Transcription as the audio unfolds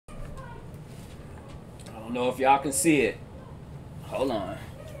don't know if y'all can see it. Hold on.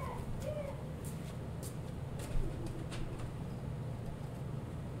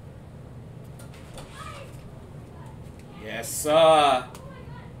 Yes, sir.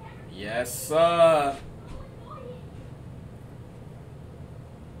 Yes, sir.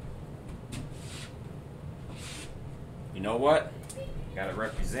 You know what? Gotta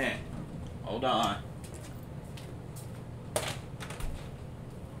represent. Hold on.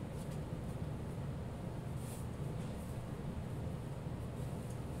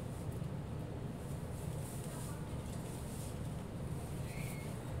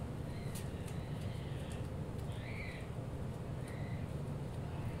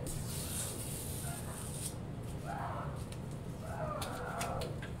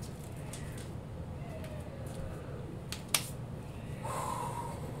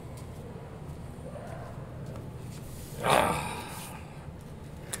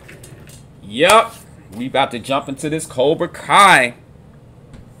 Yep, we about to jump into this Cobra Kai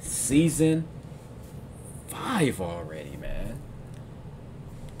season 5 already, man.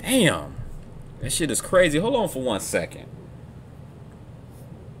 Damn, that shit is crazy. Hold on for 1 second.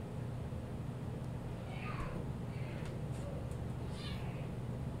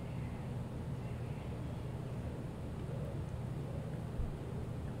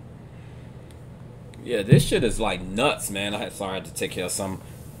 Yeah, this shit is like nuts, man. Sorry, I had to take care of some.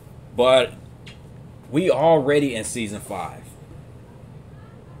 But we already in season 5.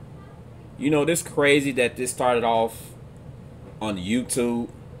 You know, this crazy that this started off on YouTube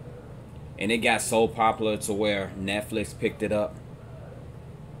and it got so popular to where Netflix picked it up.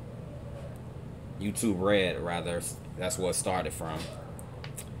 YouTube Red, rather. That's what it started from.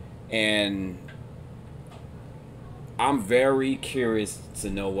 And I'm very curious to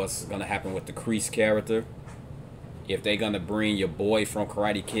know what's going to happen with the Kreese character. If they're going to bring your boy from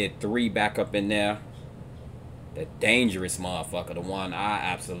Karate Kid 3 back up in there. The dangerous motherfucker. The one I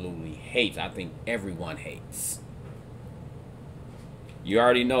absolutely hate. I think everyone hates. You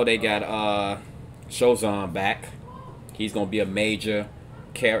already know they got Shozan back. He's going to be a major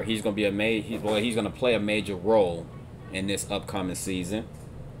character. He's going to be he's going to play a major role in this upcoming season.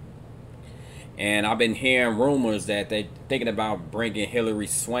 And I've been hearing rumors that they're thinking about bringing Hilary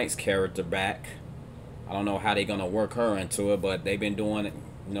Swank's character back. I don't know how they're gonna work her into it, but they've been doing it,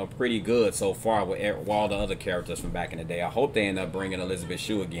 you know, pretty good so far with all the other characters from back in the day. I hope they end up bringing Elizabeth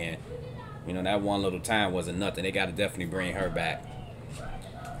Shue again. You know, that one little time wasn't nothing. They got to definitely bring her back.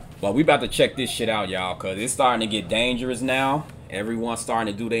 But we about to check this shit out, y'all, because it's starting to get dangerous now. Everyone's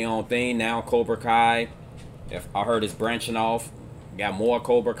starting to do their own thing now. Cobra Kai, if I heard it's branching off. Got more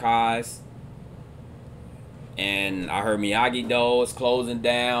Cobra Kais. And I heard Miyagi-Do is closing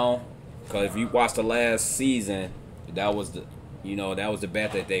down. Because if you watch the last season, that was the, you know, that was the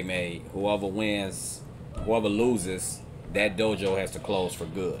bet that they made. Whoever wins, whoever loses, that dojo has to close for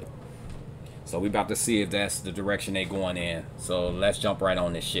good. So we about to see if that's the direction they going in. So let's jump right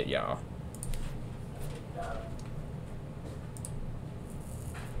on this shit, y'all.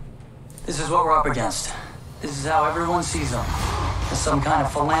 This is what we're up against. This is how everyone sees him. As some kind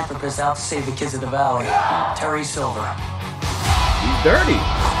of philanthropist out to save the kids of the valley. Terry Silver. He's dirty.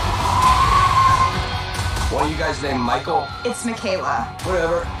 One of you guys named Michael? It's Michaela.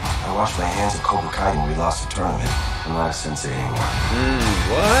 Whatever. I washed my hands at Cobra Kai when we lost the tournament. I'm not a sensei anymore.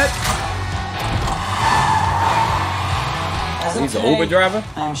 What? As of He's an today, Uber driver?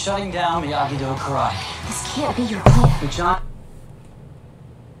 I am shutting down Miyagi-Do Karate. This can't be your plan. But John...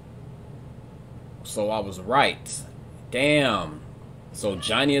 So I was right. Damn. So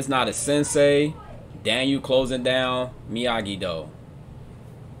Johnny is not a sensei. Daniel closing down Miyagi-Do.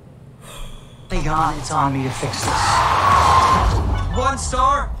 Gone, it's on me to fix this. 1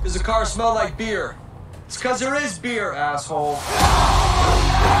 star? Does the car smell like beer? It's because there is beer, asshole.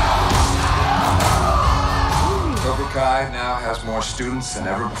 Cobra Kai now has more students than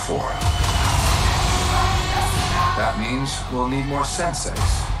ever before. That means we'll need more senseis.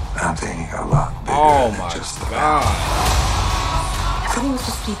 I'm thinking a lot bigger than just the God. Everything was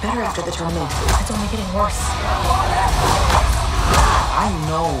supposed to be better after the tournament. It's only getting worse. I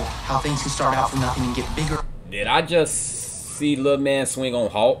know how things can start out from nothing and get bigger. Did I just see Lil Man swing on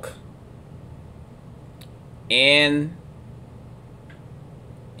Hulk? And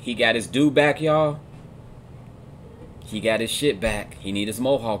he got his dude back, y'all. He got his shit back. He need his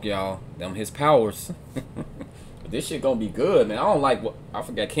mohawk, y'all. Them his powers. This shit gonna be good, man. I don't like what I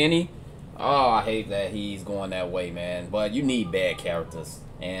forgot Kenny. Oh, I hate that he's going that way, man. But you need bad characters,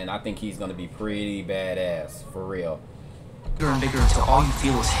 and I think he's gonna be pretty badass for real. Bigger and bigger until all you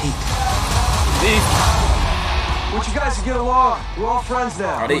feel is hate. Want you guys to get along. We're all friends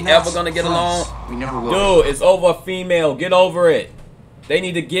now. Are they ever gonna get along? We never will. Dude, it's over a female. Get over it. They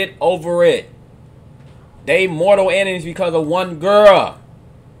need to get over it. They mortal enemies because of one girl.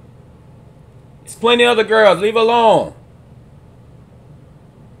 There's plenty of other girls. Leave alone.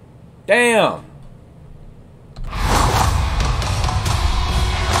 Damn.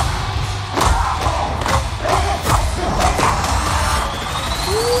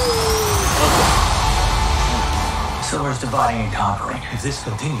 Silver's dividing and conquering. If this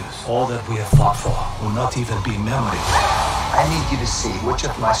continues, all that we have fought for will not even be memory. I need you to see which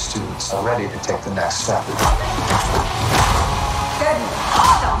of my students are ready to take the next step.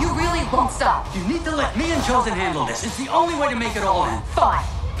 Stop. You really won't stop. You need to let me and Chosen handle this. It's the only way to make it all end. Fine.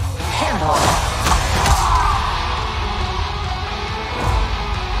 Handle it.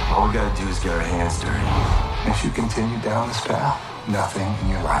 All we gotta do is get our hands dirty. If you continue down this path, nothing in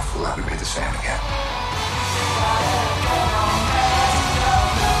your life will ever be the same again.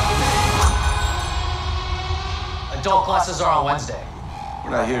 Adult classes are on Wednesday.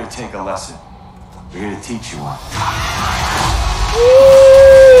 We're not here to take a lesson. We're here to teach you one.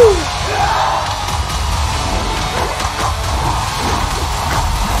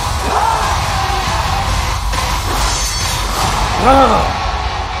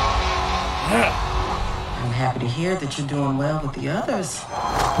 I'm happy to hear that you're doing well with the others.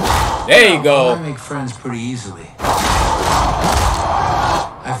 There you go. I make friends pretty easily.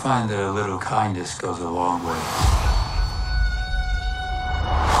 I find that a little kindness goes a long way.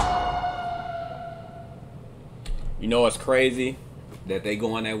 You know what's crazy? That they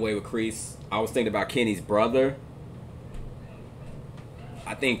going that way with Kreese. I was thinking about Kenny's brother.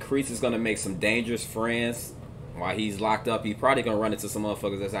 I think Kreese is going to make some dangerous friends while he's locked up. He's probably going to run into some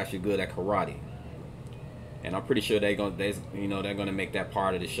motherfuckers that's actually good at karate. And I'm pretty sure they're gonna make that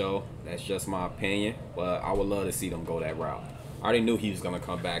part of the show. That's just my opinion, but I would love to see them go that route. I already knew he was gonna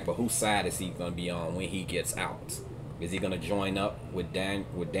come back, but whose side is he gonna be on when he gets out? Is he gonna join up with Danny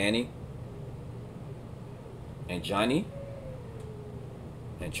and Johnny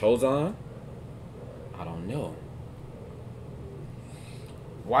and Chosen? I don't know.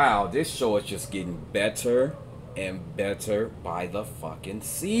 Wow, this show is just getting better and better by the fucking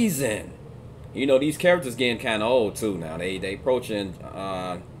season. You know, these characters getting kind of old too now. They approaching.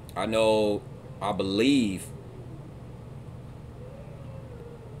 I believe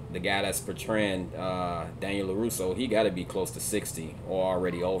the guy that's portraying Daniel LaRusso, he got to be close to 60 or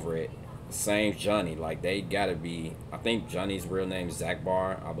already over it. Same Johnny, like they got to be. I think Johnny's real name is Zach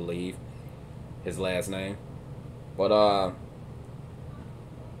Barr, I believe, his last name. But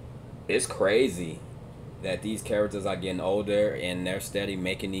it's crazy that these characters are getting older and they're steady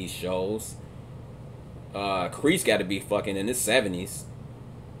making these shows. Kreese got to be fucking in his 70s,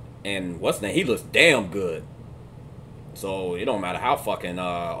 and what's the name? He looks damn good. So it don't matter how fucking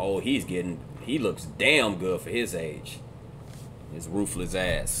old he's getting, he looks damn good for his age. His ruthless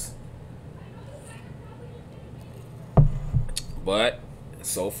ass. But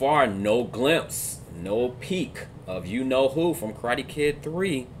so far, no glimpse, no peek of you know who from Karate Kid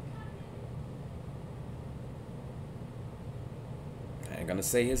 3. I ain't gonna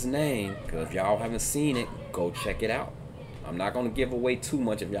say his name, because if y'all haven't seen it, go check it out. I'm not gonna give away too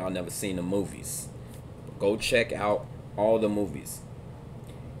much if y'all never seen the movies. Go check out all the movies.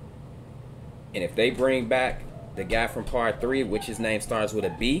 And if they bring back the guy from part 3, which his name starts with a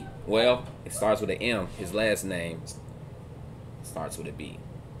B, well, it starts with an M. His last name starts with a B.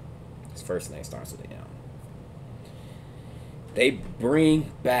 His first name starts with an M. They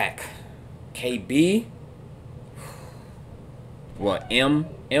bring back KB. What,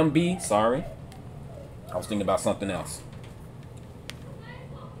 MB? Sorry. I was thinking about something else.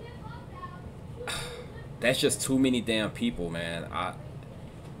 That's just too many damn people, man. I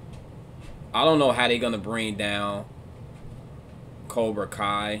don't know how they're going to bring down Cobra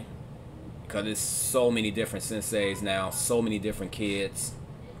Kai, because there's so many different senseis now, so many different kids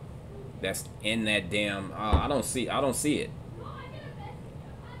that's in that damn I don't see it.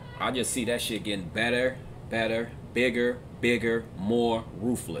 I just see that shit getting better, bigger, more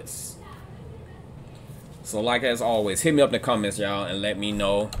ruthless. So like as always, hit me up in the comments, y'all, and let me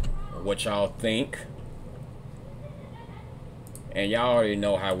know what y'all think. And y'all already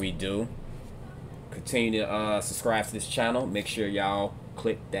know how we do. Continue to subscribe to this channel. Make sure y'all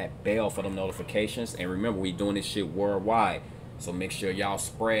click that bell for them notifications. And remember, we doing this shit worldwide, so make sure y'all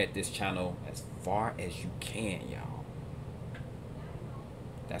spread this channel as far as you can, y'all.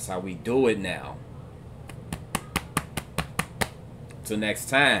 That's how we do it now. Till next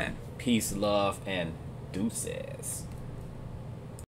time, peace, love, and deuces.